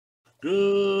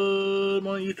Good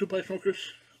morning, YouTube Pipe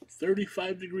Smokers.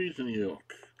 35 degrees in New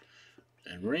York.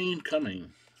 And rain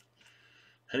coming.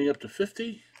 Heading up to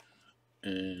 50.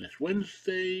 And it's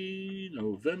Wednesday,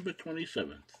 November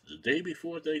 27th, the day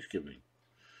before Thanksgiving.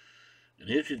 And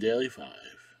here's your Daily 5.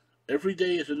 Every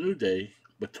day is a new day,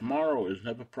 but tomorrow is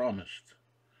never promised.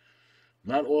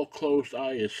 Not all closed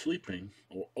eye is sleeping,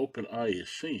 or open eye is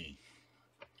seeing.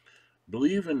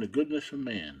 Believe in the goodness of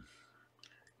man.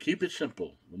 Keep it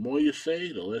simple. The more you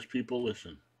say, the less people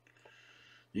listen.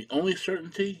 The only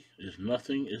certainty is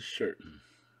nothing is certain.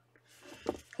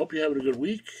 Hope you're having a good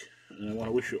week, and I want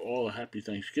to wish you all a happy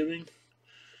Thanksgiving.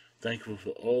 Thankful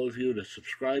for all of you that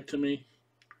subscribe to me.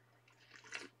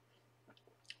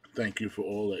 Thank you for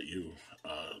all that you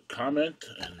comment,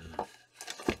 and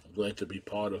I'm glad to be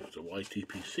part of the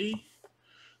YTPC.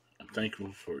 I'm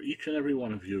thankful for each and every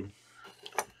one of you,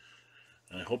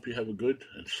 and I hope you have a good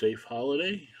and safe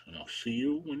holiday, and I'll see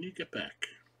you when you get back.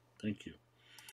 Thank you.